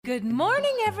Good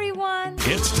morning, everyone.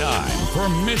 It's time for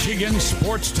Michigan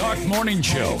Sports Talk Morning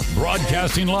Show,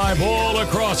 broadcasting live all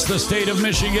across the state of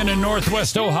Michigan and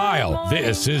Northwest Ohio.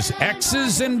 This is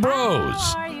X's and Bros.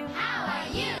 How are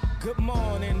you? Good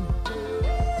morning.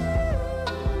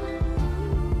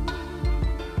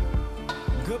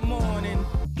 Good morning.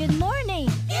 Good morning.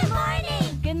 Good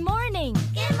morning. Good morning.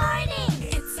 Good morning.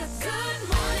 It's a good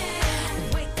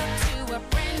morning. Wake up to a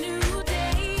brand new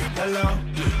day. Hello.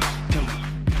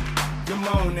 Good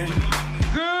morning.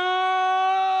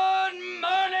 Good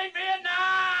morning,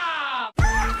 Vietnam!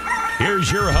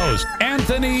 Here's your host,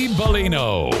 Anthony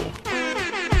Bellino.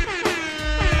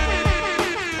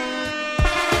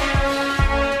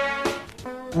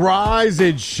 Rise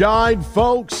and shine,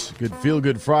 folks. Good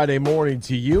feel-good Friday morning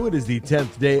to you. It is the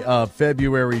 10th day of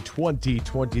February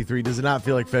 2023. Does it not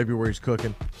feel like February's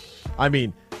cooking? I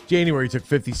mean, January took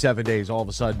 57 days. All of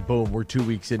a sudden, boom, we're 2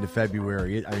 weeks into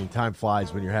February. I mean, time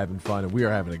flies when you're having fun, and we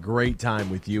are having a great time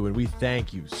with you, and we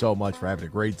thank you so much for having a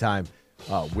great time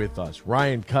with us.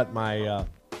 Ryan cut my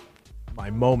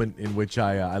moment in which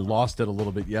I lost it a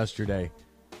little bit yesterday,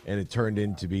 and it turned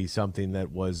into be something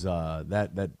that was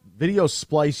that video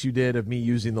splice you did of me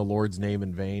using the Lord's name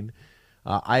in vain.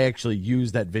 I actually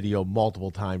used that video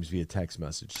multiple times via text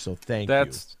message, so thank you.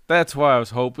 That's why I was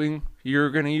hoping you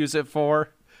were going to use it for,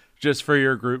 just for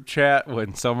your group chat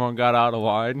when someone got out of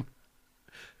line.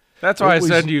 That's why I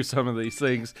send you some of these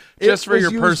things, just for your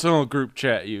personal group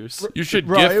chat use. You should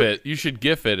GIF it. You should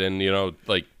GIF it and,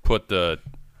 put the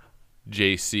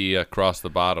JC across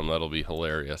the bottom. That'll be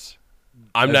hilarious.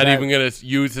 I'm not even going to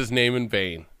use his name in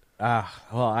vain. Well,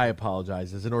 I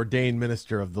apologize. As an ordained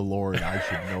minister of the Lord, I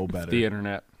should know better. The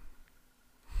internet.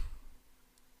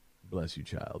 Bless you,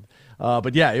 child.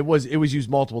 But yeah, it was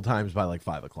used multiple times by like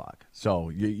 5 o'clock. So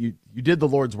you did the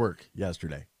Lord's work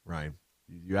yesterday, Ryan.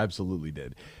 You absolutely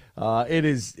did. It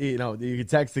is, you can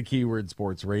text the keyword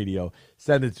sports radio,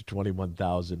 send it to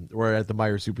 21,000. We're at the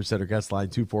Meyer Supercenter guest line,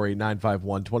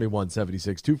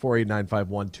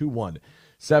 248-951-2176,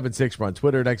 248-951-2176. We're on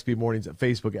Twitter at XB Mornings, at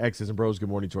Facebook, X's and Bros. Good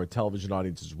morning to our television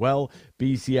audience as well.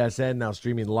 BCSN now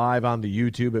streaming live on the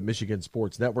YouTube at Michigan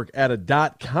Sports Network. Add a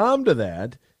 .com to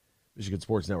that,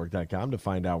 MichiganSportsNetwork.com, to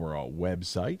find our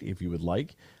website if you would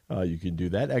like. You can do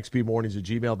that.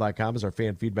 xbmornings@gmail.com is our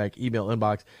fan feedback email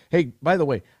inbox. Hey, by the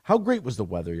way, how great was the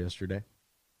weather yesterday?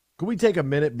 Could we take a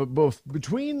minute? But both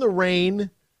between the rain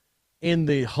and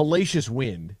the hellacious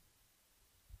wind,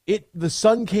 the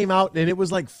sun came out and it was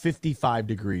like 55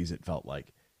 degrees, it felt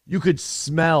like. You could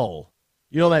smell,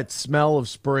 that smell of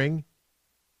spring?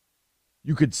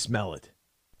 You could smell it.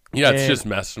 Yeah, it's just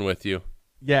messing with you.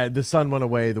 Yeah, the sun went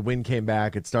away, the wind came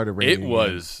back, it started raining. It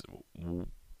was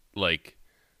like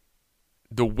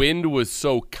the wind was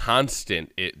so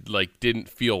constant, it didn't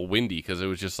feel windy because it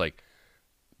was just like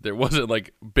there wasn't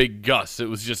like big gusts. It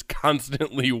was just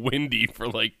constantly windy for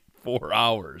like 4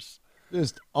 hours.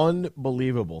 Just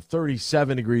unbelievable.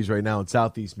 37 degrees right now in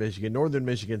southeast Michigan. Northern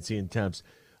Michigan seeing temps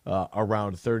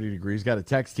around 30 degrees. Got a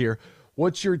text here.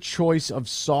 What's your choice of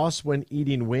sauce when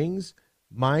eating wings?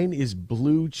 Mine is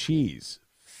blue cheese.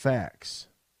 Facts.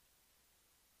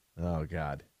 Oh,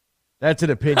 God. That's an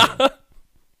opinion.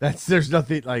 There's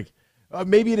nothing like,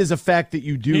 maybe it is a fact that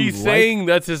you do. He's saying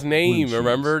that's his name,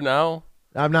 remember now?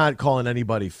 I'm not calling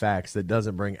anybody facts that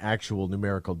doesn't bring actual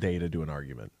numerical data to an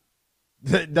argument.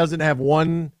 That doesn't have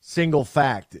one single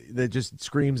fact that just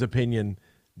screams opinion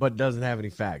but doesn't have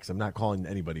any facts. I'm not calling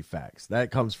anybody facts.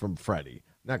 That comes from Freddie.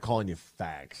 I'm not calling you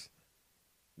facts.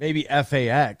 Maybe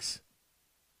FAX.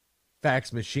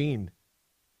 Fax machine.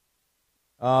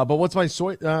 But what's my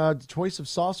choice of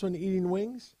sauce when eating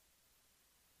wings?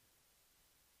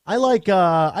 I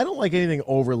don't like anything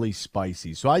overly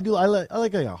spicy. So I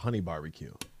like a honey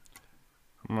barbecue.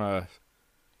 I'm a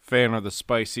fan of the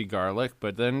spicy garlic,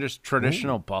 but then just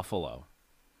traditional buffalo.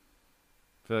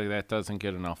 I feel like that doesn't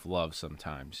get enough love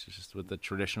sometimes, just with the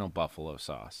traditional buffalo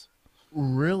sauce.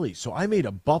 Really? So I made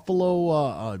a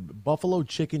buffalo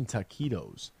chicken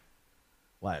taquitos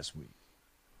last week.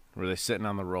 Were they sitting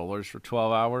on the rollers for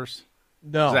 12 hours?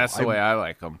 No. That's the way I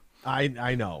like them.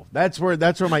 I know. That's where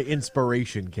my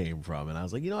inspiration came from. And I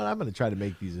was like, you know what? I'm going to try to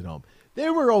make these at home. They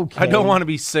were okay. I don't want to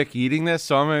be sick eating this,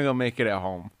 so I'm going to go make it at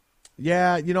home.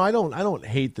 Yeah, I don't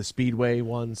hate the Speedway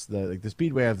ones. The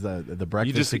Speedway have the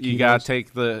breakfast. You gotta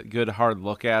take the good hard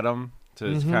look at them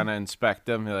to kind of inspect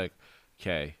them. You're like,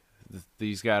 okay,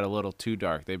 these got a little too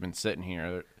dark. They've been sitting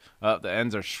here. The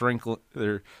ends are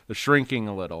they're shrinking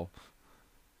a little.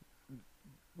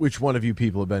 Which one of you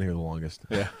people have been here the longest?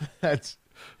 Yeah, that's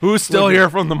who's still here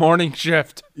from the morning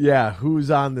shift. Yeah, who's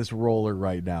on this roller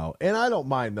right now? And I don't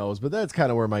mind those, but that's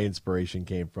kind of where my inspiration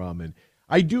came from. And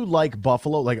I do like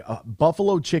buffalo. Like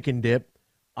buffalo chicken dip,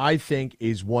 I think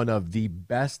is one of the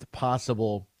best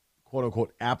possible quote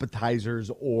unquote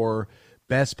appetizers or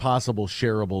best possible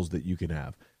shareables that you can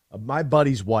have. My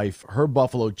buddy's wife, her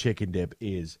buffalo chicken dip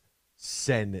is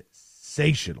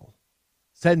sensational.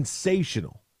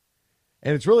 Sensational.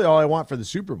 And it's really all I want for the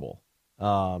Super Bowl.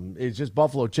 It's just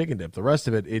buffalo chicken dip. The rest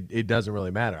of it doesn't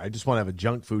really matter. I just want to have a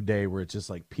junk food day where it's just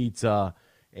like pizza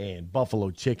and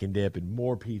buffalo chicken dip and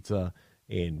more pizza.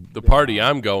 And The party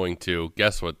I'm going to,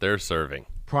 guess what they're serving?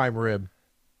 prime rib.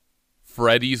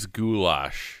 Freddy's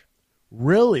Goulash.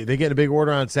 Really? They get a big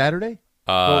order on Saturday?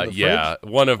 Yeah,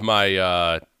 one of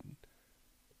my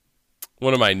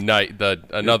night,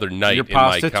 another night Your in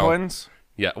my pasta twins?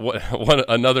 Yeah,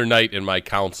 another night in my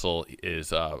council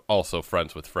is also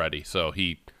friends with Freddie. So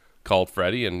he called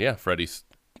Freddie, and yeah, Freddie's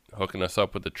hooking us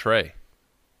up with a tray.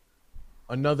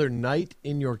 Another night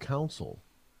in your council.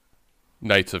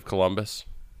 Knights of Columbus.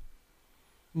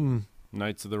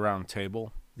 Knights of the Round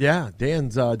Table. Yeah,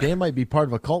 Dan might be part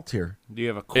of a cult here. Do you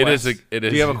have a quest? It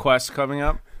is. Do you have a quest coming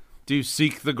up? Do you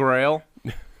seek the Grail?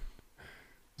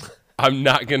 I'm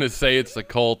not going to say it's a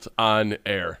cult on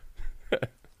air.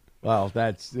 Well,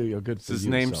 that's good for Is his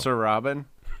you. name so. Sir Robin?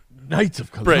 Knights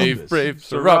of Columbus. Brave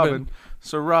Sir Robin.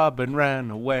 Sir Robin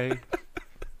ran away.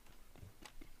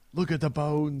 Look at the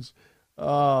bones.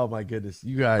 Oh, my goodness.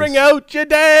 You guys. Bring out your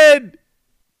dead!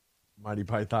 Monty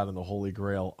Python and the Holy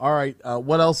Grail. All right,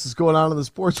 what else is going on in the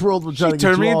sports world? We're trying to get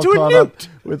turned you me all into a caught up newt.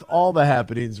 with all the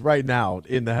happenings right now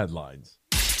in the headlines.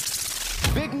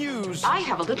 Big news. I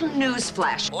have a little news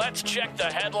flash. Let's check the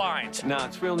headlines. Nah,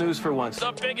 it's real news for once.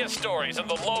 The biggest stories of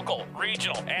the local,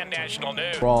 regional, and national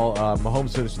news. Overall,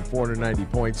 Mahomes finished with 490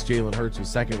 points. Jalen Hurts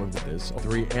was second with this.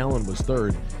 3. Allen was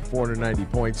third, 490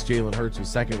 points. Jalen Hurts was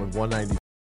second with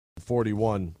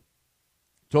 190-41.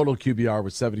 Total QBR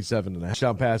was 77.5.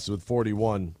 Touchdown passes with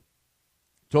 41.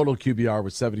 Total QBR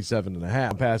was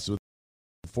 77.5. Passes with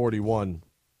 41.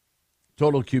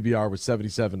 Total QBR was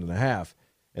 77.5.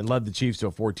 And led the Chiefs to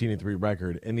a 14-3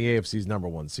 record and the AFC's number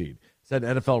one seed. Set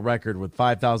an NFL record with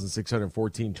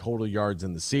 5,614 total yards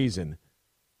in the season.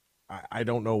 I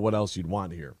don't know what else you'd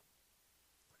want here.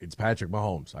 It's Patrick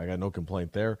Mahomes. I got no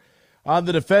complaint there. On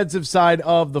the defensive side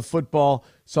of the football,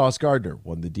 Sauce Gardner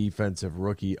won the Defensive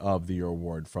Rookie of the Year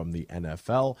award from the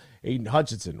NFL. Aiden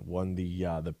Hutchinson won the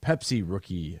Pepsi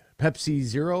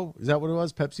Zero. Is that what it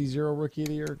was? Pepsi Zero Rookie of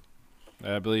the Year?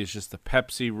 I believe it's just the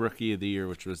Pepsi Rookie of the Year,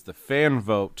 which was the fan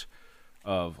vote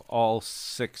of all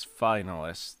 6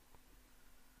 finalists.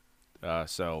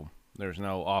 So there's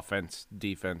no offense,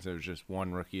 defense. It was just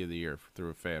one Rookie of the Year through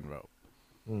a fan vote.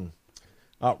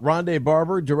 Rondé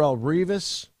Barber, Darrelle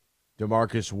Revis,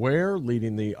 DeMarcus Ware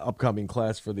leading the upcoming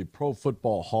class for the Pro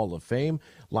Football Hall of Fame.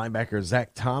 Linebacker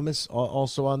Zach Thomas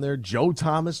also on there. Joe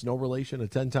Thomas, no relation, a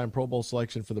 10-time Pro Bowl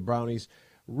selection for the Brownies.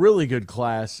 Really good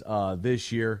class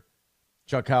this year.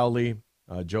 Chuck Howley,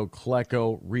 Joe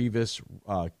Klecko, Revis,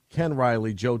 Ken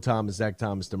Riley, Joe Thomas, Zach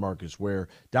Thomas, DeMarcus Ware,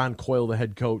 Don Coyle, the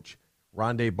head coach,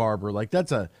 Rondé Barber.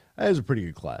 That is a pretty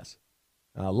good class.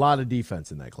 A lot of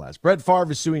defense in that class. Brett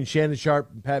Favre is suing Shannon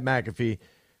Sharpe and Pat McAfee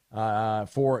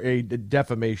for a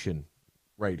defamation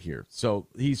right here. So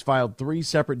he's filed 3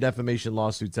 separate defamation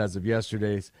lawsuits as of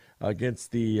yesterday's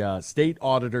against the state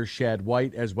auditor Shad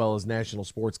White as well as national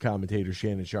sports commentator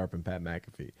Shannon Sharpe and Pat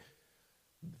McAfee.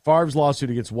 Favre's lawsuit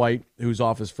against White, whose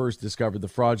office first discovered the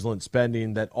fraudulent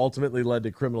spending that ultimately led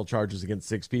to criminal charges against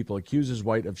 6 people, accuses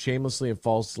White of shamelessly and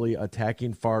falsely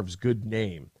attacking Favre's good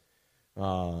name.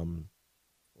 I'm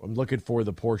looking for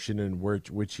the portion in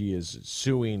which he is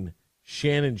suing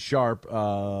Shannon Sharpe,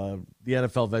 the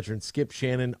NFL veteran Skip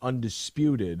Shannon,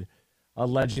 undisputed,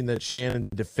 alleging that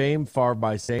Shannon defamed Favre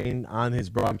by saying on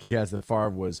his broadcast that Favre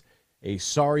was a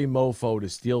sorry mofo to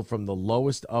steal from the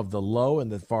lowest of the low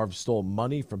and that Favre stole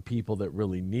money from people that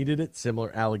really needed it.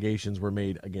 Similar allegations were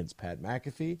made against Pat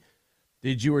McAfee.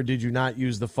 Did you or did you not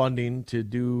use the funding to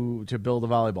build a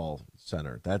volleyball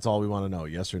center? That's all we want to know,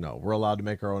 yes or no. We're allowed to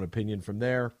make our own opinion from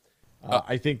there.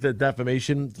 I think the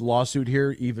defamation lawsuit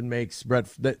here even makes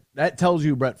that tells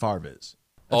you Brett Favre is.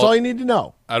 That's all you need to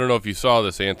know. I don't know if you saw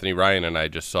this, Anthony Ryan and I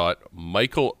just saw it.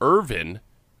 Michael Irvin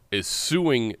is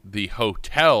suing the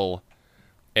hotel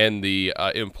and the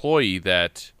employee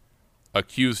that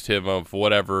accused him of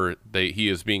whatever he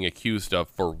is being accused of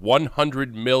for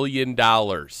 $100 million.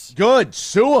 Good.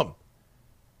 Sue him.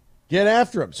 Get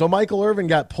after him. So Michael Irvin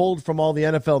got pulled from all the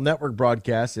NFL Network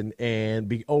broadcasts and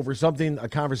over a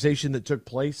conversation that took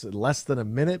place in less than a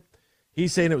minute.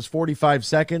 He's saying it was 45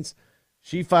 seconds.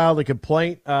 She filed a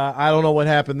complaint. I don't know what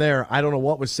happened there. I don't know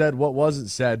what was said, what wasn't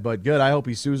said, but good. I hope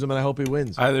he sues him, and I hope he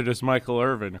wins. Either does Michael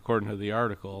Irvin, according to the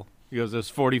article. He goes, it was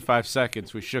 45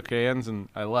 seconds. We shook hands, and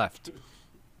I left.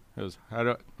 It was, I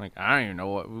don't even know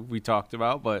what we talked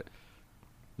about, but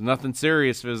nothing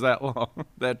serious if it was that long,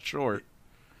 that short.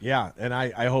 Yeah, and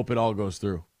I hope it all goes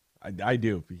through. I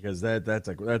do, because that's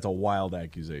a wild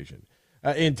accusation.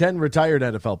 And 10 retired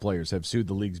NFL players have sued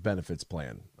the league's benefits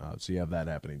plan. So you have that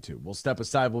happening too. We'll step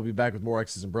aside. We'll be back with more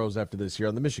X's and Bros after this here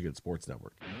on the Michigan Sports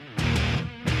Network.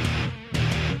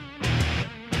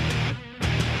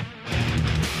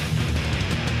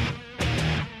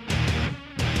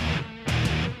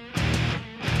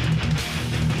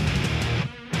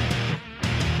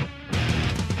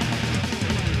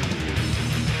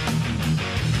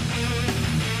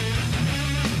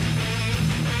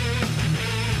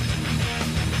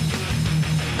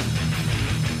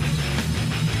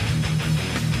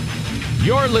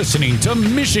 You're listening to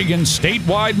Michigan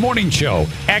Statewide Morning Show,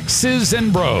 X's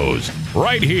and Bros,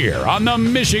 right here on the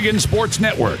Michigan Sports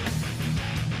Network.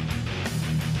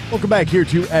 Welcome back here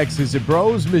to X's and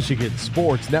Bros, Michigan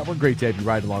Sports Network. Great to have you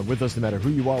ride along with us, no matter who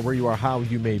you are, where you are, how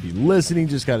you may be listening.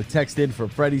 Just got a text in from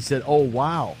Freddie. Said, oh,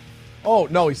 wow. Oh,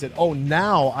 no, he said, oh,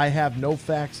 now I have no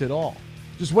facts at all.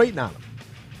 Just waiting on him.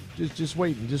 Just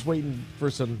waiting for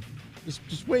some,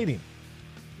 just waiting.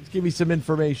 Just give me some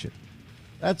information.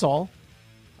 That's all.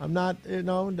 I'm not,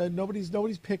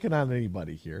 nobody's picking on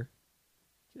anybody here.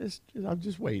 I'm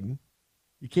just waiting.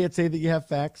 You can't say that you have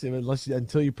facts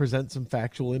until you present some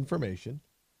factual information,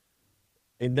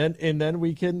 and then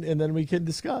we can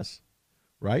discuss,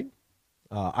 right?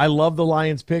 I love the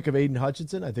Lions pick of Aiden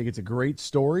Hutchinson. I think it's a great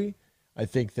story. I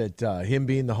think that him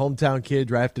being the hometown kid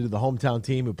drafted to the hometown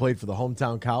team who played for the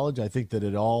hometown college, I think that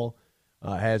it all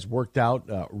has worked out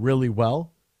really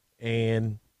well,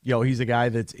 and he's a guy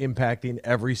that's impacting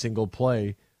every single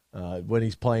play when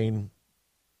he's playing,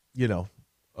 a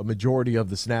majority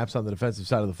of the snaps on the defensive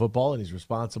side of the football, and he's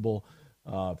responsible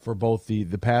for both the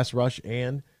pass rush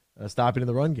and stopping in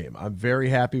the run game. I'm very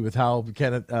happy with how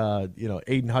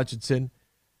Aiden Hutchinson,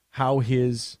 how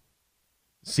his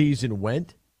season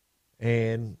went,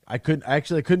 and I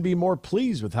couldn't be more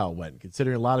pleased with how it went,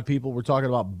 considering a lot of people were talking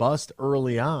about bust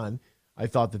early on. I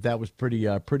thought that was pretty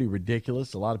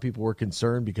ridiculous. A lot of people were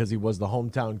concerned because he was the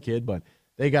hometown kid, but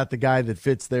they got the guy that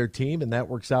fits their team, and that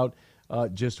works out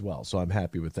just well. So I'm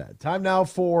happy with that. Time now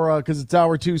for, because it's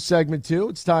Hour 2, Segment 2,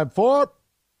 it's time for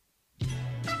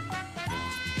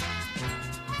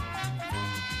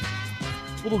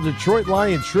little Detroit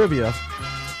Lion trivia.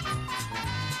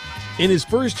 In his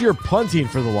first year punting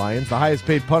for the Lions, the highest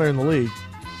paid punter in the league,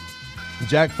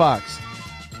 Jack Fox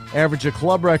averaged a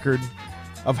club record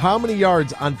of how many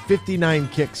yards on 59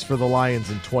 kicks for the Lions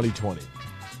in 2020?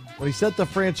 When he set the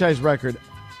franchise record,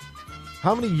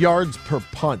 how many yards per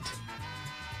punt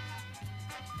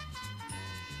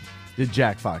did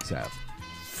Jack Fox have?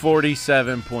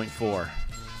 47.4.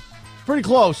 Pretty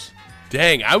close.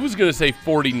 Dang, I was going to say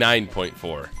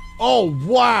 49.4. Oh,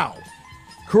 wow.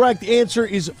 Correct answer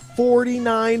is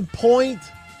 49.1.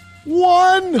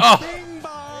 Oh.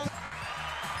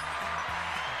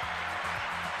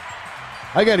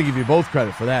 I got to give you both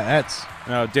credit for that.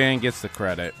 No, Dan gets the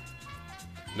credit.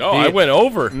 No, I went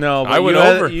over. No, but I went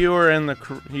over. You were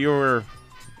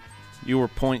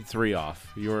 0.3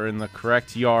 off. You were in the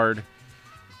correct yard.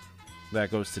 That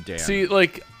goes to Dan. See,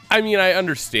 I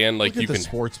understand. Look at you the can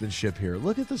sportsmanship here.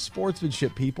 Look at the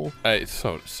sportsmanship, people.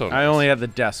 So nice. I only had the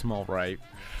decimal right.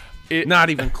 Not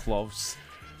even close.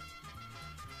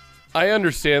 I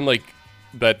understand,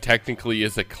 that technically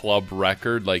is a club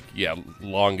record,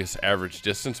 longest average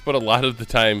distance, but a lot of the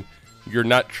time you're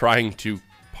not trying to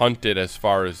punt it as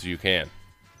far as you can.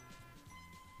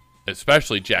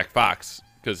 Especially Jack Fox,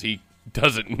 because he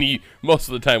doesn't need, most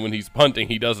of the time when he's punting,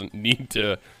 he doesn't need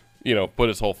to, put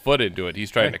his whole foot into it.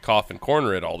 He's trying to cough and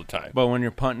corner it all the time. But when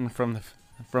you're punting from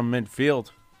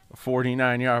midfield, a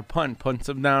 49-yard punt punts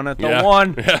him down at the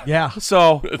 1. Yeah.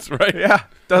 So that's right. Yeah,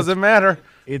 doesn't matter.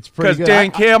 It's pretty good. Because Dan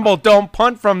Campbell don't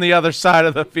punt from the other side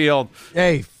of the field.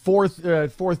 Hey, fourth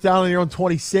down on your own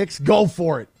 26, go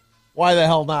for it. Why the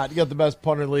hell not? You got the best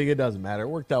punter in the league. It doesn't matter. It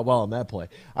worked out well on that play.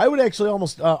 I would actually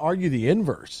almost argue the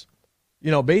inverse.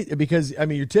 Because,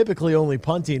 you're typically only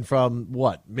punting from,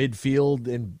 midfield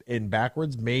and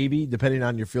backwards, maybe, depending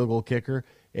on your field goal kicker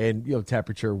and,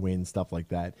 temperature, wind, stuff like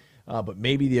that. But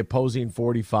maybe the opposing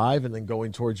 45 and then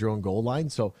going towards your own goal line.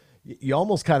 So you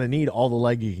almost kind of need all the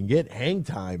leg you can get. Hang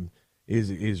time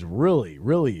is really,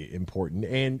 really important.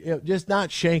 And just not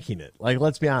shanking it.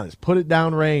 Let's be honest. Put it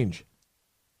down range.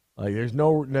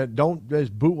 Don't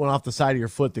just boot one off the side of your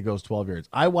foot that goes 12 yards.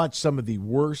 I watched some of the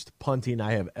worst punting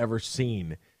I have ever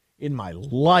seen in my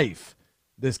life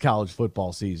this college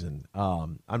football season.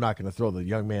 I'm not going to throw the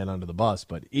young man under the bus,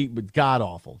 but god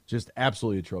awful, just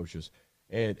absolutely atrocious.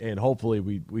 And hopefully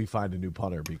we find a new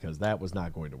punter because that was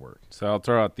not going to work. So I'll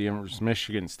throw out the inverse.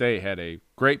 Michigan State had a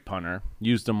great punter,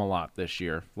 used him a lot this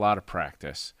year, a lot of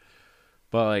practice.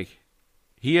 But, like,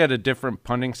 he had a different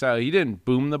punting style. He didn't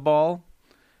boom the ball.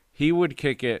 He would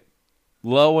kick it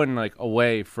low and, like,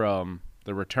 away from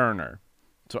the returner.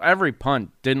 So every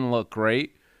punt didn't look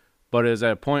great, but it was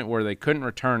at a point where they couldn't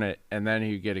return it, and then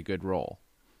he'd get a good roll.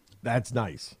 That's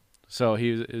nice. So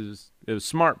it was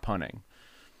smart punting.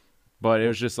 But it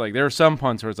was just like there were some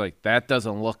punts where it's like, that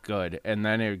doesn't look good, and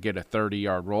then it would get a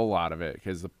 30-yard roll out of it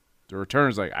because the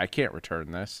returner's like, I can't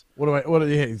return this.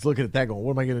 He's looking at that going,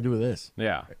 what am I going to do with this?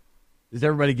 Yeah. Does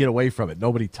everybody get away from it?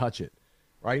 Nobody touch it,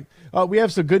 right? We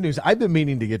have some good news. I've been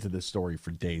meaning to get to this story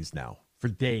for days now. For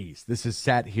days. This has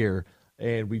sat here,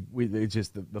 and it's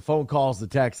just the phone calls, the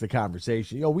text, the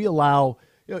conversation. We allow,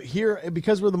 here,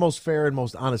 because we're the most fair and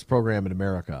most honest program in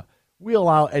America, we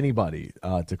allow anybody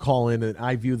to call in, and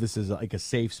I view this as like a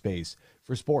safe space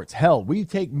for sports. Hell, we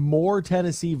take more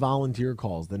Tennessee volunteer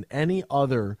calls than any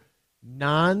other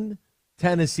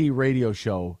non-Tennessee radio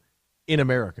show in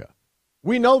America.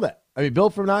 We know that. I mean, Bill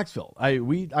from Knoxville.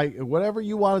 Whatever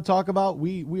you want to talk about,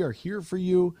 we are here for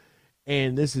you,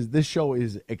 and this show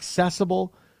is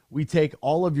accessible. We take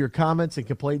all of your comments and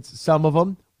complaints. Some of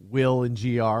them, Will and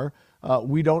GR.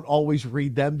 We don't always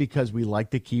read them because we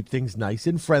like to keep things nice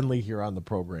and friendly here on the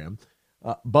program.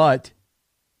 But,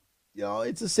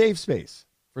 it's a safe space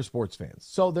for sports fans.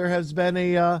 So there has been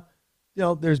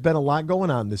there's been a lot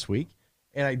going on this week.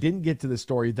 And I didn't get to the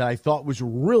story that I thought was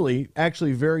really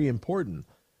actually very important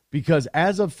because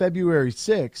as of February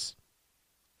 6th,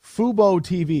 Fubo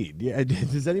TV.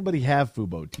 Does anybody have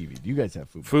Fubo TV? Do you guys have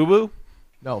Fubo? Fubu?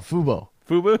 No, Fubo.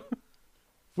 Fubu?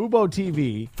 Fubo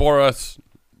TV. For us.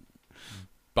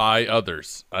 By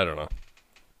others. I don't know.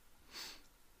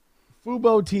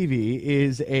 Fubo TV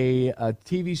is a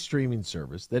TV streaming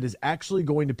service that is actually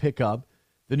going to pick up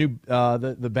the new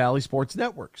the Bally Sports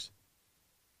networks.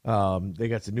 They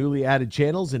got some newly added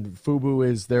channels, and Fubo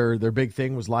is their big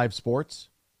thing was live sports.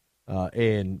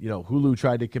 And Hulu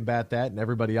tried to combat that and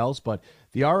everybody else, but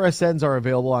the RSNs are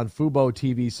available on Fubo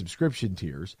TV subscription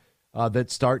tiers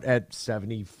that start at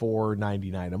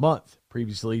 $74.99 a month.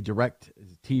 Previously, Direct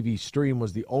TV Stream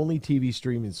was the only TV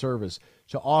streaming service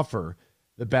to offer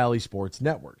the Bally Sports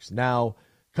networks. Now,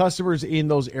 customers in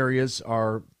those areas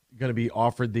are going to be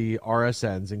offered the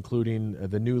RSNs, including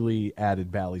the newly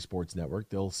added Bally Sports network.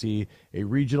 They'll see a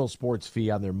regional sports fee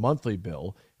on their monthly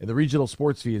bill, and the regional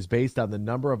sports fee is based on the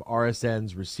number of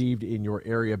RSNs received in your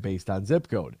area based on zip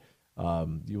code.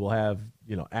 You will have,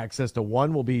 access to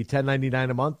one will be $10.99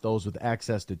 a month. Those with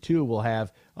access to two will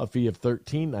have a fee of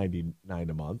 $13.99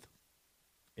 a month.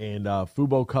 And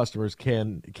Fubo customers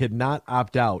cannot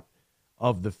opt out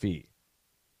of the fee.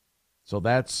 So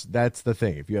that's the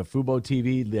thing. If you have Fubo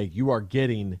TV, you are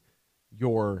getting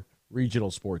your regional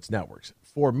sports networks.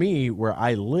 For me, where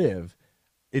I live,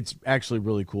 it's actually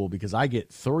really cool because I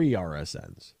get 3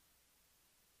 RSNs.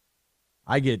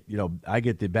 I get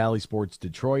the Bally Sports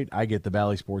Detroit, I get the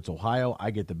Bally Sports Ohio,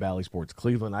 I get the Bally Sports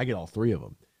Cleveland. I get all 3 of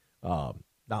them.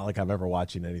 Not like I'm ever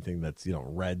watching anything that's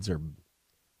Reds or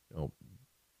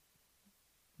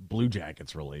Blue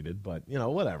Jackets related, but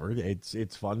whatever.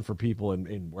 It's fun for people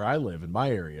in where I live in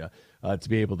my area to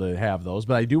be able to have those.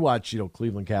 But I do watch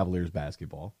Cleveland Cavaliers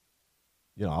basketball.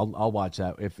 I'll watch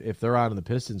that if they're on and the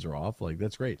Pistons are off. Like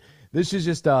that's great. This is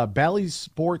just Bally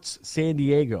Sports San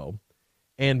Diego.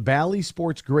 And Bally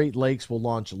Sports Great Lakes will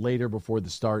launch later before the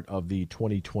start of the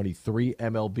 2023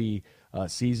 MLB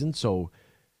season. So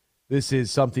this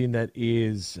is something that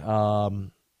is a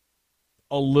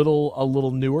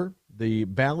little newer. The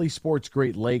Bally Sports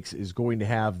Great Lakes is going to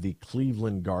have the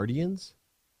Cleveland Guardians.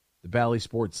 The Bally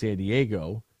Sports San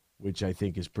Diego, which I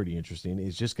think is pretty interesting,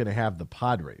 is just going to have the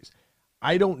Padres.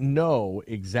 I don't know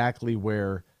exactly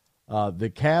where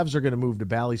the Cavs are going to move to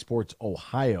Bally Sports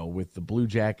Ohio with the Blue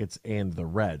Jackets and the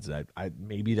Reds.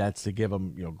 Maybe that's to give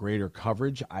them greater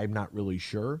coverage. I'm not really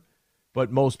sure,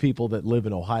 but most people that live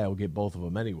in Ohio get both of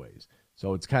them anyways.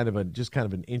 So it's kind of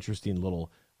an interesting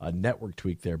little network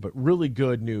tweak there. But really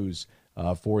good news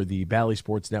for the Bally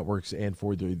Sports networks and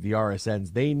for the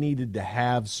RSNs. They needed to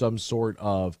have some sort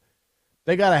of.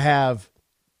 They got to have,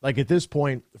 like at this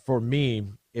point for me,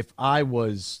 if I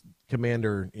was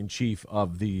commander-in-chief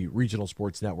of the regional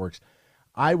sports networks,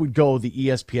 I would go the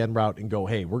ESPN route and go,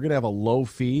 hey, we're going to have a low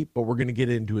fee, but we're going to get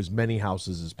into as many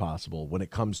houses as possible when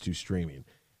it comes to streaming.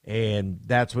 And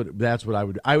that's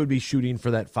what I would be shooting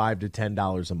for that $5 to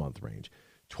 $10 a month range.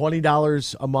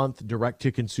 $20 a month direct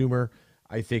to consumer.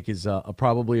 I think is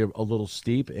probably a little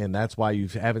steep, and that's why you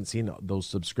haven't seen those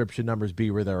subscription numbers be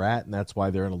where they're at, and that's why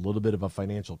they're in a little bit of a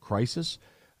financial crisis.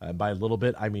 By a little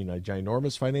bit, I mean a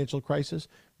ginormous financial crisis.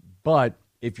 But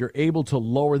if you're able to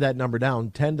lower that number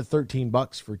down, $10 to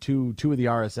 $13 for two of the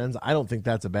RSNs, I don't think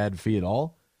that's a bad fee at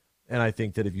all. And I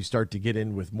think that if you start to get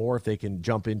in with more, if they can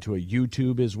jump into a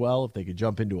YouTube as well, if they could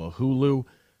jump into a Hulu,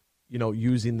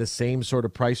 using the same sort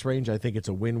of price range, I think it's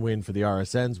a win-win for the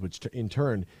RSNs, which in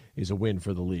turn is a win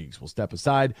for the leagues. We'll step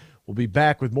aside. We'll be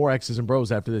back with more X's and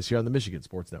Bros after this here on the Michigan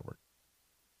Sports Network.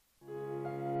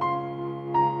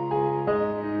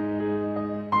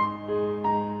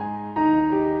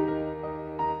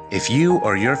 If you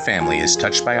or your family is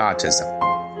touched by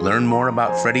autism, learn more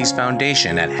about Freddy's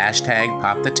Foundation at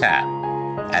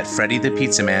 #PopTheTab at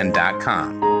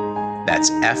FreddyThePizzaMan.com. That's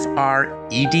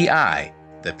FREDI,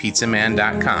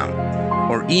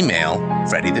 thepizzaman.com, or email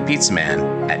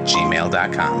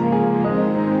FreddyThePizzaman@gmail.com.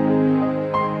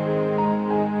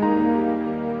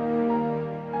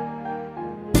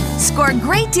 Score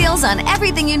great deals on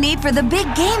everything you need for the big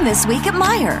game this week at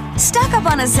Meijer. Stock up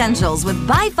on essentials with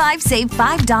Buy 5, Save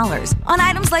 $5 on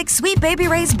items like Sweet Baby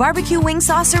Ray's barbecue wing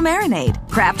sauce or marinade,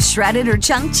 Kraft shredded or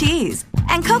chunk cheese,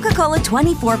 and Coca-Cola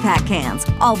 24-pack cans.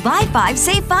 All Buy 5,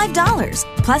 Save $5,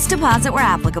 plus deposit where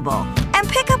applicable. And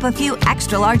pick up a few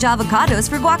extra large avocados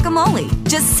for guacamole,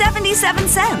 just 77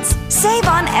 cents. Save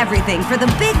on everything for the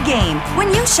big game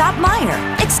when you shop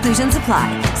Meijer. Exclusions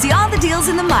apply. See all the deals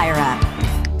in the Meijer app.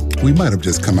 We might have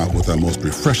just come out with our most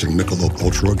refreshing Michelob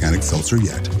Ultra Organic Seltzer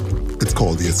yet. It's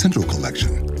called the Essential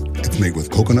Collection. It's made with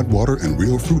coconut water and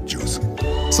real fruit juice,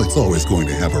 so it's always going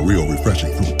to have a real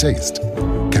refreshing fruit taste.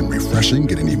 Can refreshing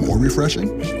get any more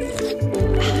refreshing?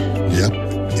 Yep,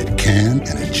 it can,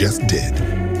 and it just did.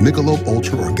 Michelob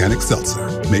Ultra Organic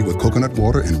Seltzer, made with coconut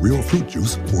water and real fruit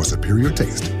juice for a superior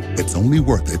taste. It's only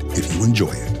worth it if you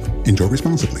enjoy it. Enjoy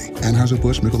responsibly.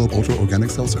 Anheuser-Busch Michelob Ultra Organic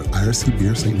Seltzer, IRC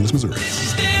Beer, St. Louis, Missouri.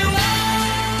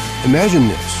 Imagine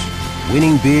this,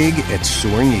 winning big at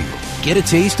Soaring Eagle. Get a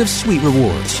taste of sweet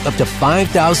rewards, up to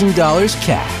 $5,000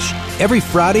 cash. Every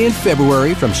Friday in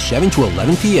February from 7 to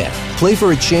 11 p.m. Play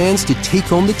for a chance to take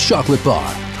home the chocolate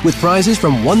bar with prizes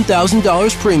from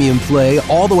 $1,000 premium play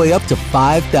all the way up to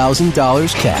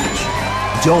 $5,000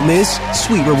 cash. Don't miss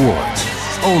sweet rewards.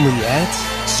 Only at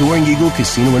Soaring Eagle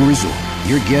Casino and Resort.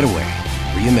 Your getaway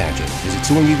reimagined. Visit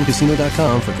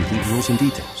SoaringEagleCasino.com for complete rules and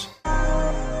details.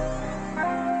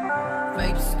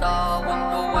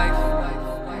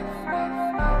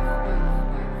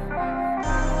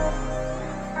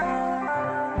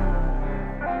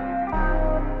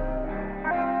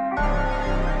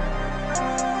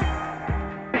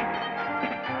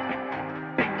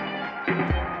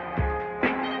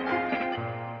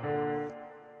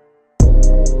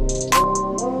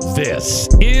 This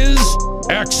is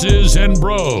X's and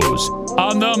Bros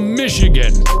on the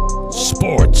Michigan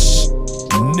Sports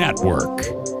Network.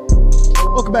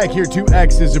 Welcome back here to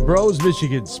X's and Bros,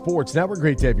 Michigan Sports Network.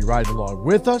 Great to have you riding along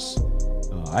with us.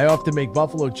 I often make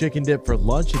buffalo chicken dip for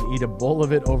lunch and eat a bowl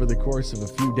of it over the course of a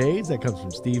few days. That comes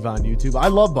from Steve on YouTube. I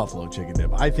love buffalo chicken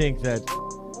dip. I think that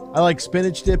I like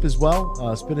spinach dip as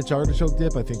well. Spinach artichoke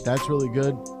dip. I think that's really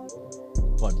good.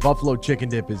 But buffalo chicken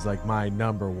dip is like my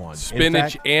number one.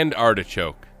 Spinach and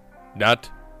artichoke, not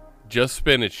just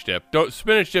spinach dip.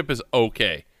 Spinach dip is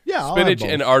okay. Yeah, spinach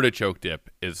and artichoke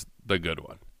dip is the good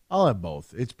one. I'll have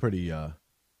both. It's pretty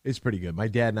good. My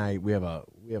dad and I we have a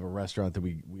restaurant that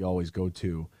we always go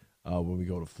to when we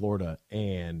go to Florida,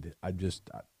 and I just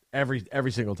every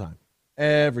single time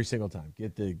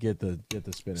get the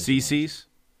spinach. CC's.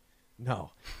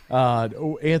 No.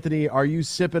 Anthony, are you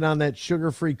sipping on that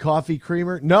sugar-free coffee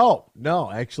creamer? No,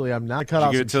 actually, I'm not. Did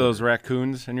you give it to those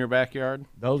raccoons in your backyard?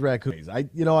 Those raccoons. I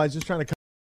was just trying to cut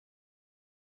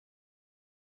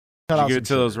Did out you give it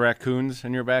to some those raccoons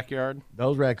in your backyard?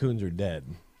 Those raccoons are dead.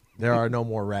 There are no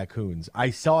more raccoons.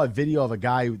 I saw a video of a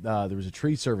guy, there was a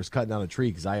tree service cutting down a tree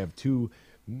because I have two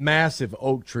massive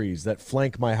oak trees that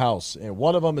flank my house, and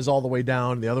one of them is all the way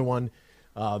down. The other one,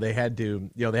 they had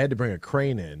to bring a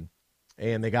crane in.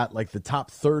 And they got like the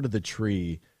top third of the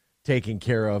tree taken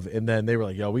care of, and then they were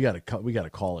like, "Yo, we got to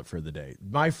call it for the day."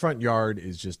 My front yard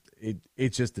is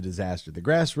it's just a disaster. The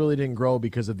grass really didn't grow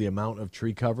because of the amount of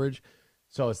tree coverage,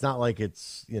 so it's not like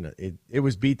it's it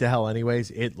was beat to hell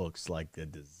anyways. It looks like a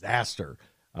disaster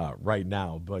right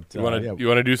now. But you want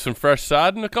to do some fresh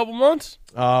sod in a couple months?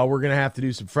 We're gonna have to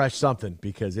do some fresh something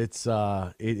because it's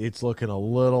looking a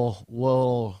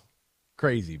little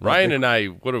crazy. Ryan and I,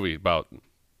 what are we about?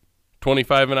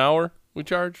 $25 an hour we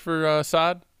charge for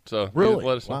sod? So really,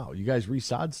 let us know. wow, you guys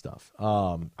resod stuff.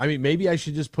 I mean, maybe I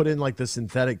should just put in like the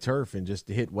synthetic turf and just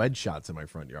hit wedge shots in my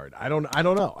front yard. I don't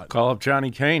know. Call up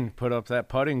Johnny Kane, put up that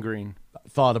putting green.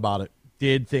 Thought about it.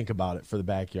 Did think about it for the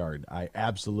backyard. I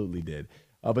absolutely did.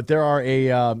 But there are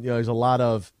there's a lot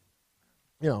of,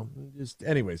 just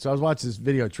anyway. So I was watching this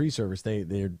video tree service.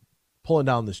 They're pulling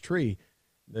down this tree.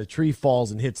 The tree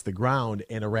falls and hits the ground,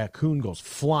 and a raccoon goes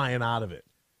flying out of it.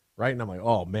 Right. And I'm like,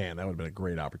 oh man, that would have been a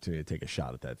great opportunity to take a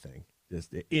shot at that thing.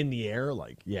 Just in the air.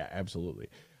 Like, yeah, absolutely.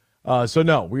 So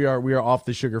no, we are off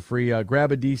the sugar free.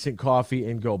 Grab a decent coffee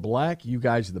and go black. You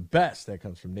guys are the best. That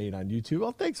comes from Nate on YouTube.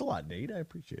 Well, thanks a lot, Nate. I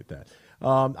appreciate that.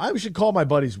 I should call my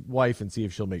buddy's wife and see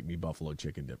if she'll make me buffalo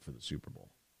chicken dip for the Super Bowl.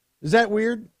 Is that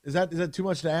weird? Is that too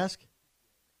much to ask?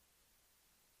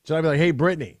 Should I be like, hey,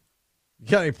 Brittany, you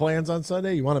got any plans on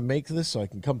Sunday? You want to make this so I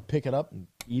can come pick it up and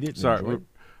eat it? And Sorry, enjoy it?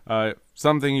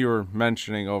 something you were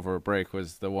mentioning over a break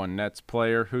was the one Nets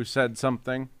player who said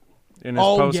something in his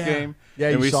post game. Yeah,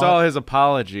 and we saw his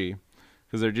apology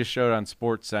because they just showed on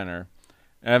Sports Center.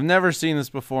 And I've never seen this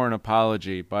before, an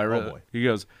apology. But he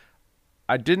goes,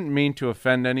 I didn't mean to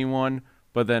offend anyone,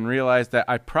 but then realized that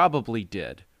I probably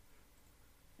did.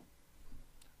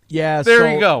 Yeah,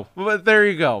 there you go. But there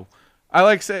you go. I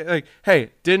like say like,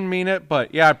 hey, didn't mean it,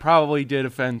 but yeah, I probably did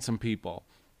offend some people.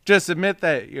 Just admit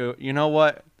that you know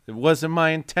what, it wasn't my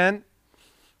intent,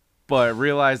 but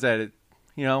realize that it,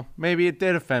 maybe it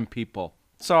did offend people.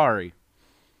 Sorry.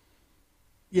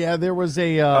 Yeah, there was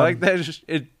a. I like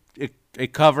that.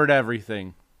 It covered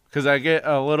everything because I get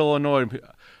a little annoyed.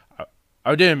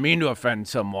 I didn't mean to offend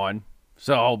someone,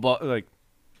 so but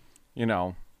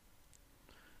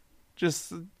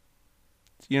just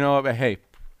hey,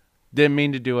 didn't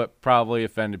mean to do it. Probably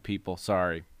offended people.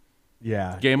 Sorry.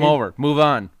 Yeah. Game over. Move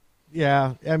on.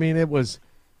 Yeah, I mean it was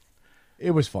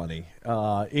funny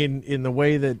in the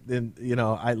way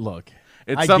that I look.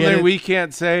 It's something we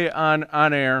can't say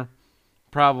on air.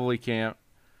 Probably can't.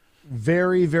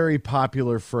 Very, very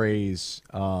popular phrase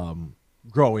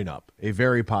growing up. A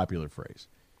very popular phrase.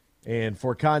 And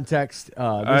for context,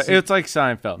 it's like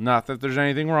Seinfeld. Not that there's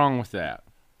anything wrong with that.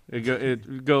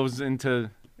 It goes into.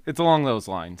 It's along those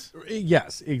lines.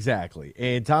 Yes, exactly.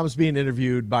 And Tom's being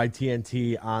interviewed by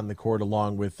TNT on the court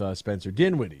along with Spencer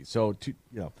Dinwiddie. So,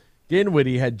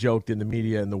 Dinwiddie had joked in the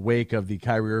media in the wake of the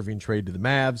Kyrie Irving trade to the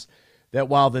Mavs that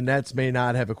while the Nets may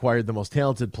not have acquired the most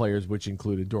talented players, which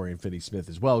included Dorian Finney-Smith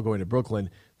as well going to Brooklyn,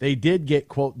 they did get,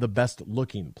 quote, the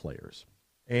best-looking players.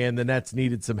 And the Nets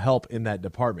needed some help in that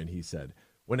department, he said.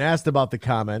 When asked about the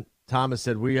comment, Thomas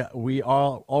said, we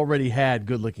all already had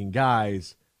good-looking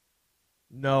guys.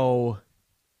 No,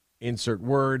 insert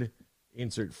word,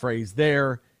 insert phrase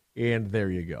there, and there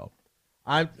you go.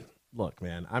 Look,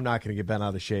 man, I'm not going to get bent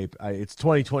out of shape. It's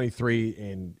 2023,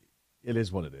 and it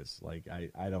is what it is. Like,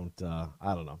 I don't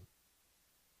know.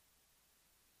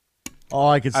 All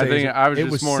I could say is it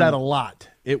was said a lot.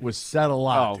 It was said a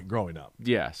lot growing up.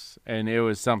 Yes, and it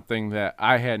was something that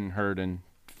I hadn't heard in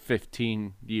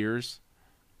 15 years.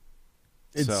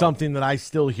 It's something that I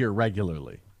still hear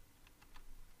regularly.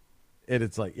 And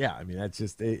it's like, yeah, I mean, that's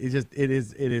just it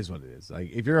is what it is.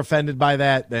 Like, if you're offended by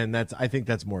that, then I think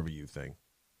that's more of a you thing,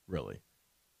 really.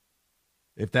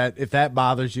 If that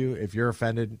bothers you, if you're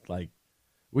offended, like,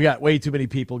 we got way too many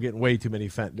people getting way too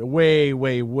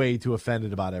too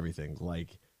offended about everything.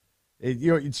 Like,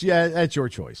 that's your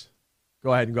choice.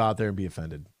 Go ahead and go out there and be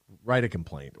offended. Write a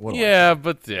complaint.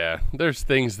 There's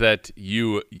things that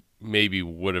you maybe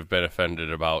would have been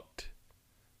offended about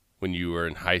when you were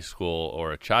in high school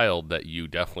or a child that you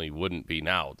definitely wouldn't be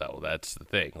now, though. That's the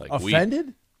thing. Like,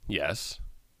 offended? Yes.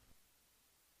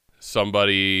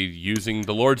 Somebody using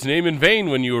the Lord's name in vain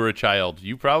when you were a child,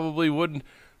 you probably wouldn't.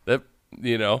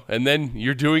 And then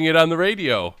you're doing it on the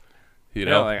radio. You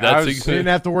didn't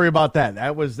have to worry about that.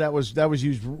 That was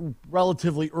used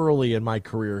relatively early in my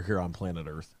career here on planet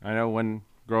Earth. I know when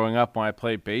growing up, when I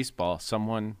played baseball,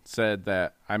 someone said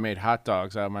that I made hot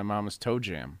dogs out of my mama's toe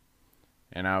jam.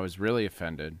 And I was really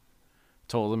offended.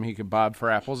 Told him he could bob for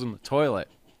apples in the toilet.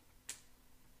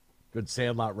 Good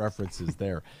Sandlot references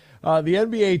there. The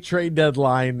NBA trade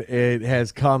deadline, it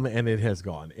has come and it has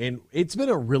gone. And it's been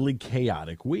a really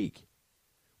chaotic week.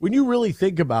 When you really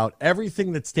think about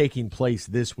everything that's taking place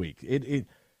this week,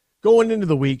 going into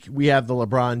the week, we have the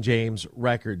LeBron James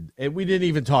record. And we didn't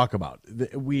even talk about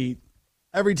it.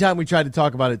 Every time we tried to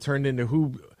talk about it, turned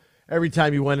into every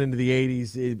time you went into the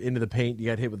 80s, into the paint, you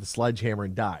got hit with a sledgehammer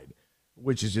and died,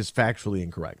 which is just factually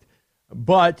incorrect.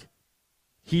 But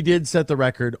he did set the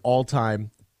record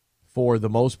all-time for the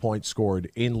most points scored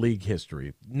in league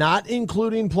history, not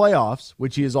including playoffs,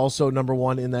 which he is also number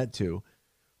one in that too.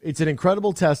 it's an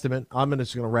incredible testament. I'm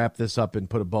just going to wrap this up and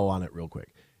put a bow on it real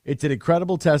quick. It's an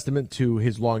incredible testament to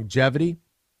his longevity,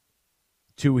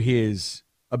 to his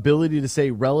ability to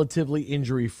stay relatively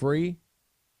injury-free,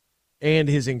 and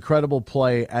his incredible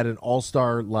play at an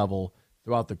all-star level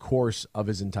throughout the course of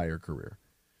his entire career.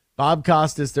 Bob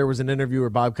Costas, there was an interview where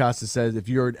Bob Costas said, if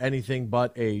you're anything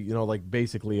but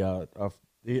basically I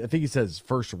think he says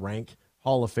first rank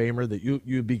Hall of Famer, that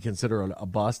you'd be considered a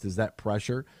bust. Is that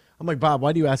pressure? I'm like, Bob,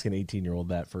 why do you ask an 18-year-old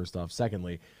that, first off?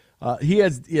 Secondly, he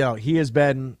has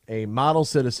been a model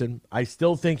citizen. I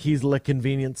still think he's le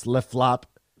convenience, le flop.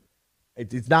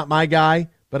 It's not my guy,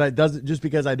 but it doesn't, just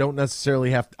because I don't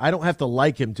necessarily I don't have to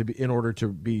like him to be in order to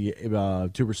be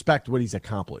to respect what he's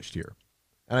accomplished here.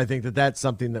 And I think that that's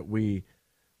something that we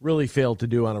really fail to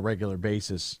do on a regular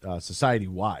basis,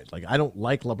 society-wide. Like, I don't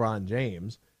like LeBron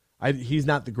James. He's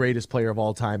not the greatest player of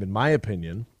all time, in my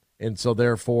opinion. And so,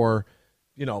 therefore,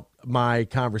 my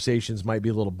conversations might be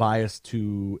a little biased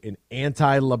to an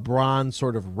anti-LeBron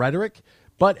sort of rhetoric.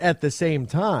 But at the same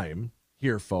time,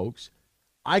 here, folks,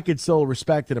 I could still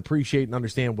respect and appreciate and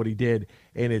understand what he did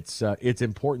and its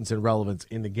importance and relevance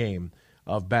in the game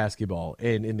of basketball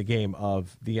and in the game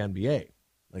of the NBA.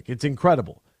 Like, it's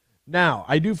incredible. Now,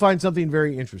 I do find something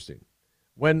very interesting.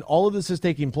 When all of this is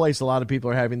taking place, a lot of people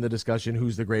are having the discussion,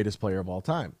 who's the greatest player of all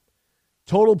time.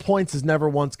 Total points has never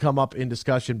once come up in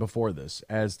discussion before this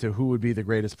as to who would be the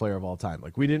greatest player of all time.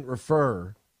 Like, we didn't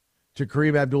refer to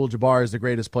Kareem Abdul-Jabbar as the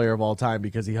greatest player of all time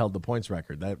because he held the points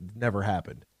record. That never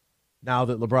happened. Now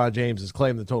that LeBron James has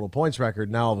claimed the total points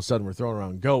record, now all of a sudden we're throwing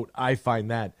around GOAT. I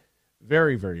find that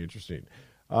very, very interesting.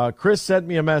 Chris sent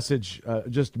me a message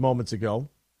just moments ago,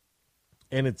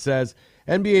 and it says,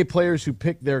 NBA players who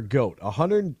picked their GOAT.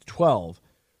 112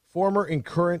 former and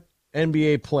current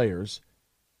NBA players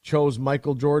chose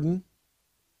Michael Jordan.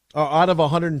 Out of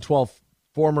 112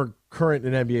 former, current,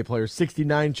 and NBA players,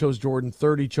 69 chose Jordan,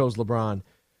 30 chose LeBron,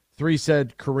 3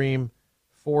 said Kareem,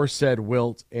 4 said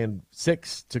Wilt, and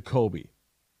 6 to Kobe.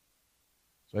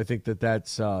 So I think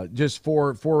that's just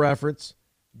for reference.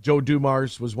 Joe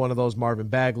Dumars was one of those. Marvin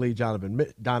Bagley,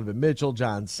 Donovan Mitchell,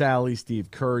 John Sally,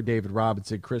 Steve Kerr, David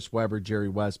Robinson, Chris Webber, Jerry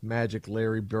West, Magic,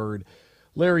 Larry Bird,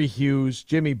 Larry Hughes,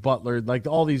 Jimmy Butler. Like,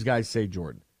 all these guys say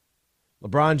Jordan.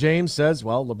 LeBron James says,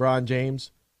 well, LeBron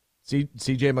James.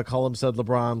 C.J. McCollum said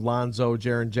LeBron, Lonzo,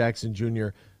 Jaren Jackson Jr.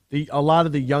 A lot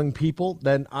of the young people,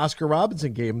 then Oscar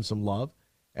Robinson gave him some love,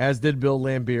 as did Bill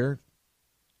Laimbeer,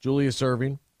 Julius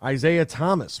Erving, Isaiah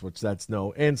Thomas, which that's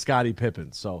no, and Scottie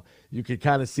Pippen. So you could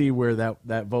kind of see where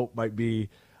that vote might be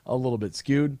a little bit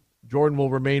skewed. Jordan will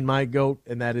remain my GOAT,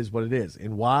 and that is what it is.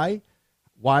 And why?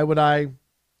 Why would I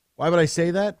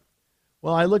say that?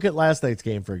 Well, I look at last night's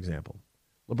game, for example.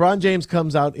 LeBron James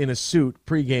comes out in a suit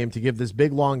pregame to give this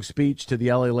big, long speech to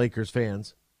the LA Lakers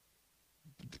fans.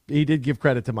 He did give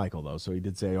credit to Michael, though, so he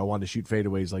did say, I wanted to shoot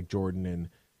fadeaways like Jordan and,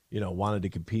 wanted to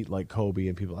compete like Kobe,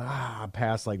 and people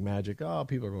pass like Magic. Oh,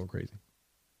 people are going crazy.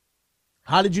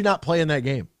 How did you not play in that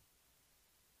game?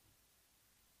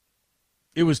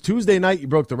 It was Tuesday night you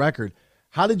broke the record.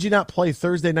 How did you not play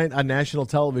Thursday night on national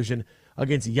television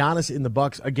against Giannis in the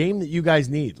Bucks, a game that you guys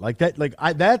need? Like that,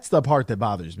 that's the part that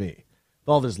bothers me.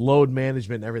 All this load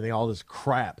management and everything, all this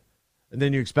crap. And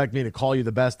then you expect me to call you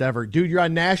the best ever. Dude, you're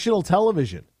on national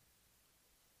television.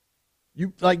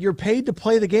 You're paid to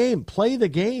play the game. Play the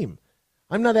game.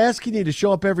 I'm not asking you to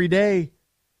show up every day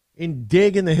and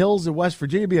dig in the hills of West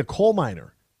Virginia, be a coal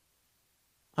miner.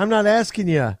 I'm not asking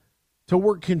you to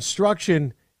work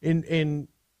construction and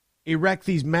erect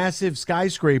these massive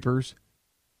skyscrapers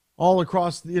all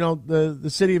across, the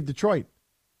city of Detroit.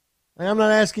 I'm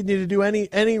not asking you to do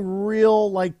any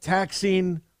real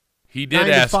taxing. He did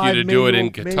ask you to do it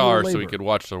in Qatar so he could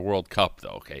watch the World Cup,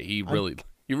 though. Okay, he really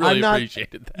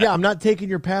appreciated that. Yeah, I'm not taking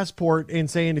your passport and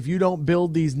saying if you don't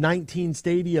build these 19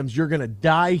 stadiums, you're going to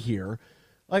die here.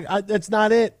 That's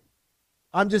not it.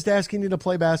 I'm just asking you to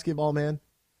play basketball, man.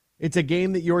 It's a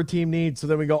game that your team needs. So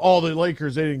then we go, the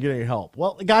Lakers, they didn't get any help.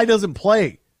 Well, the guy doesn't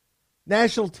play.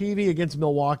 National TV against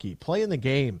Milwaukee. Play in the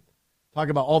game. Talk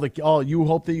about you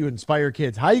hope that you inspire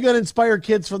kids. How are you going to inspire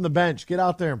kids from the bench? Get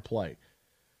out there and play.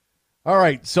 All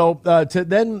right, so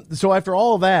after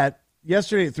all of that,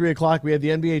 yesterday at 3 o'clock, we had the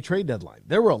NBA trade deadline.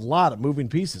 There were a lot of moving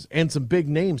pieces and some big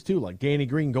names, too, like Danny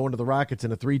Green going to the Rockets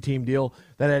in a 3-team deal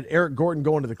that had Eric Gordon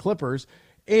going to the Clippers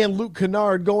and Luke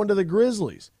Kennard going to the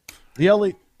Grizzlies.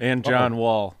 And John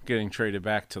Wall getting traded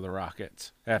back to the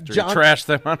Rockets after he trashed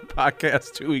them on a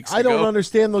podcast 2 weeks ago. I don't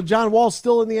understand, though. John Wall's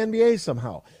still in the NBA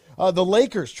somehow. The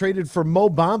Lakers traded for Mo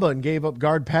Bamba and gave up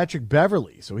guard Patrick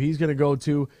Beverley, so he's going to go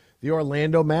to the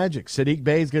Orlando Magic. Sadiq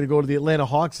Bey is going to go to the Atlanta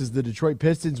Hawks as the Detroit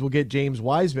Pistons will get James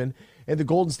Wiseman. And the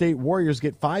Golden State Warriors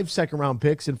get 5 second-round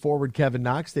picks and forward Kevin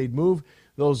Knox. They'd move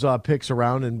those picks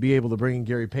around and be able to bring in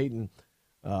Gary Payton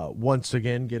once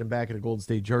again, get him back in a Golden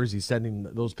State jersey, sending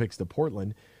those picks to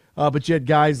Portland. But you had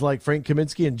guys like Frank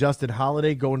Kaminsky and Justin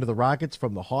Holiday going to the Rockets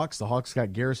from the Hawks. The Hawks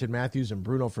got Garrison Matthews and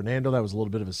Bruno Fernando. That was a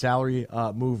little bit of a salary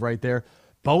move right there.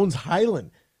 Bones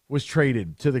Highland was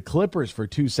traded to the Clippers for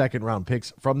 2 second-round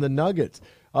picks from the Nuggets.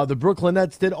 The Brooklyn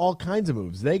Nets did all kinds of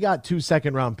moves. They got 2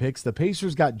 second-round picks. The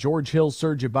Pacers got George Hill,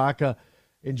 Serge Ibaka,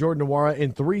 and Jordan Nwora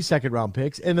in 3 second-round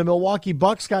picks. And the Milwaukee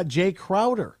Bucks got Jay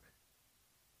Crowder.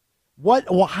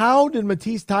 How did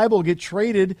Matisse Thybulle get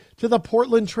traded to the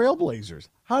Portland Trailblazers?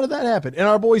 How did that happen? And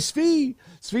our boy Svi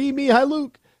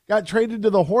Mykhailiuk got traded to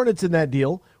the Hornets in that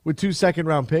deal with 2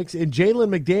 second-round picks, and Jalen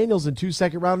McDaniels and 2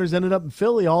 second-rounders ended up in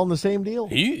Philly all in the same deal.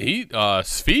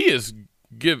 Svi is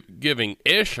giving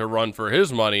Ish a run for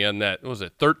his money on that. Was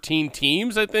it 13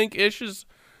 teams, I think, Ish has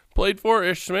played for,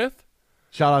 Ish Smith?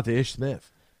 Shout out to Ish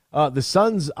Smith. The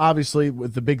Suns, obviously,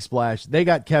 with the big splash, they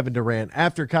got Kevin Durant.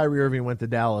 After Kyrie Irving went to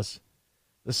Dallas,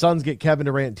 the Suns get Kevin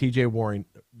Durant and T.J. Warren.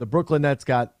 The Brooklyn Nets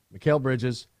got Mikal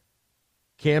Bridges,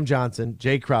 Cam Johnson,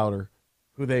 Jay Crowder,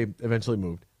 who they eventually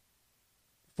moved.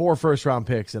 4 first-round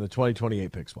picks and a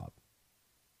 2028 pick swap.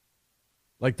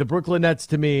 Like the Brooklyn Nets,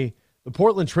 to me, the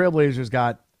Portland Trailblazers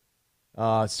got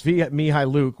Svi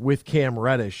Mykhailiuk with Cam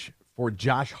Reddish for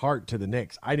Josh Hart to the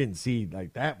Knicks. I didn't see,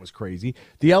 that was crazy.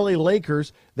 The LA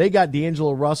Lakers, they got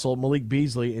D'Angelo Russell, Malik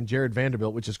Beasley, and Jared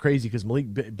Vanderbilt, which is crazy because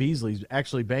Malik Beasley's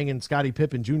actually banging Scottie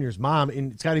Pippen Jr.'s mom,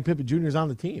 and Scottie Pippen Jr.'s on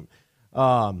the team.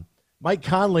 Mike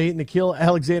Conley and Nickeil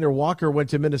Alexander-Walker went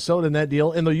to Minnesota in that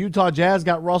deal, and the Utah Jazz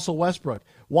got Russell Westbrook,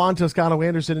 Juan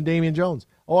Toscano-Anderson, and Damian Jones,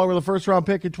 along with a first-round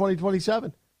pick in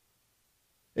 2027.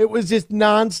 It was just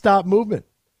nonstop movement.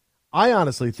 I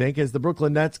honestly think as the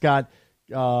Brooklyn Nets got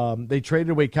they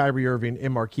traded away Kyrie Irving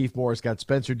and Markieff Morris, got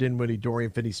Spencer Dinwiddie,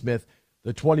 Dorian Finney-Smith,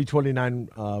 the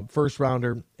 2029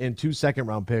 first-rounder, and 2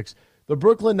 second-round picks. The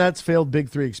Brooklyn Nets failed Big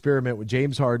Three experiment with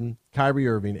James Harden, Kyrie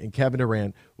Irving, and Kevin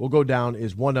Durant will go down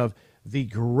as one of the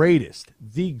greatest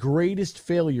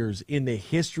failures in the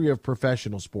history of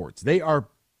professional sports. They are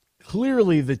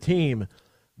clearly the team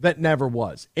that never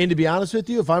was. And to be honest with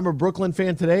you, if I'm a Brooklyn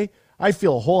fan today, I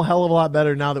feel a whole hell of a lot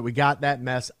better now that we got that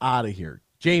mess out of here.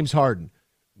 James Harden,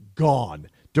 gone.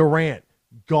 Durant,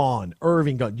 gone.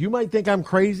 Irving, gone. You might think I'm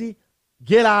crazy.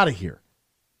 Get out of here.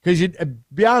 Because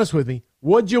be honest with me,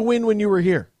 what'd you win when you were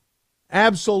here?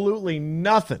 Absolutely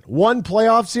nothing. 1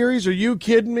 playoff series? Are you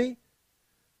kidding me?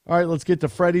 All right, let's get to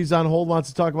Freddie's on hold. Wants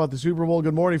to talk about the Super Bowl.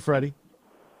 Good morning, Freddie.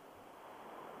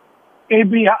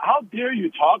 AB, how dare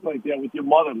you talk like that with your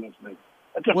mother listening?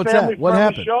 That's a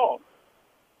family-friendly show.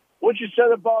 What you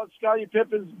said about Scottie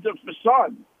Pippen's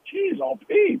son? Jeez, oh,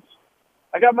 Pete.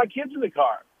 I got my kids in the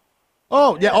car.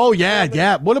 Oh,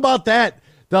 yeah. What about that?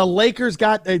 The Lakers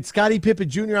got Scottie Pippen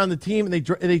Jr. on the team, and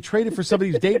they traded for somebody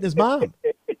who's dating his mom.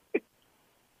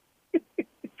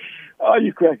 Oh,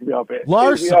 you cracked me up, man.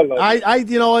 Larson, I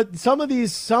you know what? Some of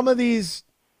these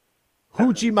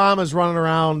hoochie mamas running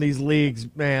around these leagues,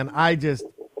 man.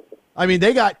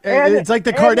 They got it's like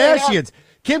the Kardashians.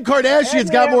 Kim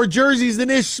Kardashian's got more jerseys than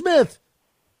Ish Smith.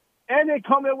 And they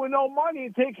come in with no money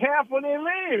and take half when they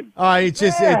leave. It's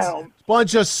a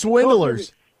bunch of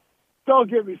swindlers. Don't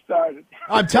get me started.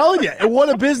 I'm telling you, what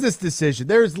a business decision.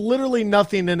 There's literally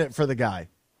nothing in it for the guy.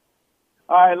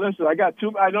 All right, listen, I got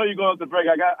 2. I know you're going to the break.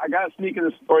 I got to sneak in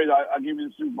the story. I'll give you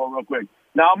the Super Bowl real quick.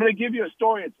 Now I'm going to give you a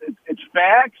story. It's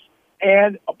facts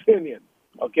and opinion.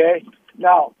 Okay.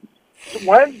 Now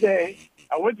Wednesday,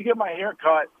 I went to get my hair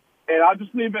cut, and I'll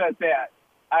just leave it at that.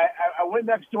 I went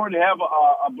next door to have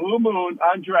a Blue Moon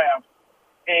on draft,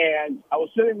 and I was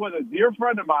sitting with a dear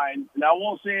friend of mine, and I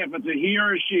won't say if it's a he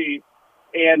or a she,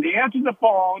 and he answered the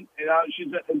phone, and she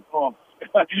said,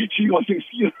 she goes,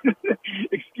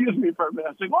 excuse me for a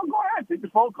minute. I said, well, go ahead, take the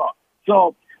phone call.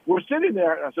 So we're sitting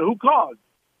there, and I said, who called?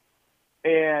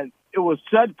 And it was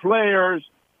said player's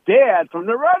dad from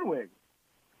the Red Wings.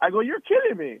 I go, you're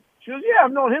kidding me. She goes, yeah,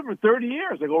 I've known him for 30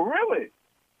 years. I go, really?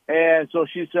 And so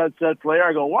she said player.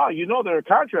 I go, wow, you know they're in a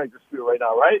contract dispute right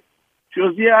now, right? She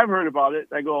goes, yeah, I've heard about it.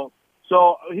 I go,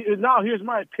 so now here's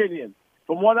my opinion.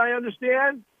 From what I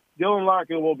understand, Dylan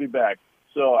Larkin will be back.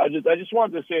 So I just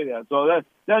wanted to say that. So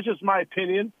that's just my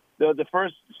opinion. The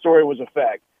first story was a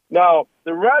fact. Now,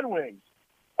 the Red Wings,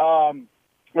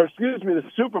 the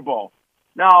Super Bowl.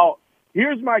 Now,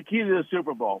 here's my key to the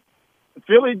Super Bowl. The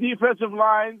Philly defensive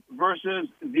line versus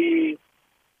the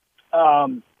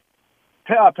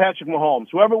Patrick Mahomes.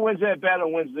 Whoever wins that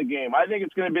battle wins the game. I think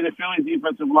it's going to be the Philly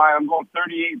defensive line. I'm going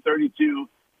 38-32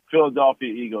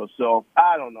 Philadelphia Eagles. So,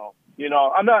 I don't know.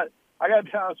 I'm I got to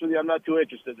be honest with you, I'm not too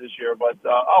interested this year, but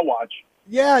I'll watch.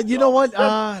 Yeah, you know what?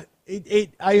 I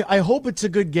hope it's a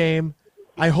good game.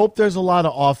 I hope there's a lot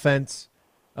of offense.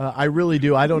 I really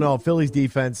do. I don't know. Philly's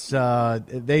defense,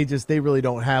 they really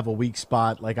don't have a weak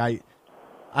spot. Like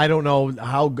I don't know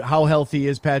how healthy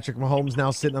is Patrick Mahomes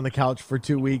now sitting on the couch for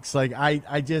 2 weeks. Like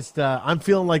I'm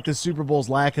feeling like the Super Bowl's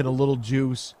lacking a little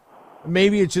juice.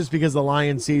 Maybe it's just because the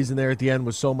Lions season there at the end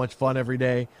was so much fun every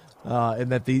day.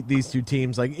 And that these two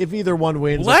teams, like, if either one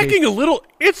wins, lacking a little.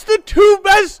 It's the two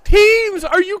best teams.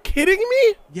 Are you kidding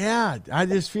me? Yeah, I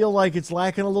just feel like it's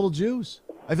lacking a little juice.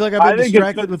 I feel like I've been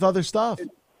distracted with other stuff.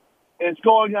 It's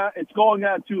going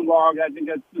on too long. I think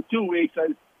that's the 2 weeks.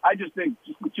 I just think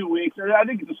just the 2 weeks. I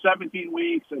think it's the 17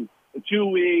 weeks and the 2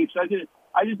 weeks. I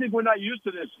just think we're not used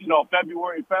to this.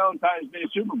 February Valentine's Day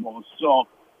Super Bowl. So,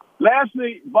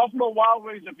 lastly, Buffalo Wild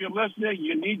Wings. If you're listening,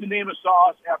 you need to name a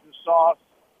sauce after Sauce,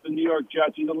 the New York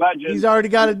Jets. He's a legend. He's already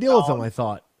got a deal with them, I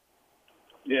thought.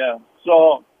 Yeah.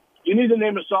 So you need to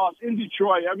name a sauce in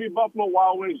Detroit. Every Buffalo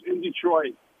Wild Wings in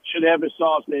Detroit should have a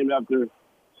sauce named after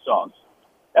Sauce.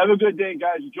 Have a good day,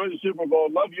 guys. Enjoy the Super Bowl.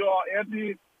 Love you all.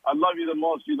 Anthony, I love you the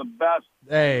most. You're the best.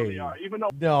 Hey. You really are. Even though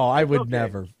no, I would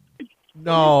never.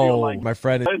 No, like my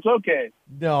friend. But it's okay.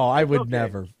 No, I would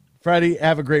never. Freddie,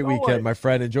 have a great weekend, my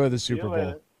friend. Enjoy the Super Bowl.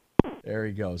 Later. There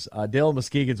he goes. Dale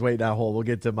Muskegon's waiting at hole. We'll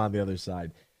get to him on the other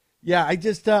side. Yeah, I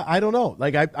don't know.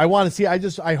 Like, I want to see.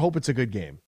 I hope it's a good game.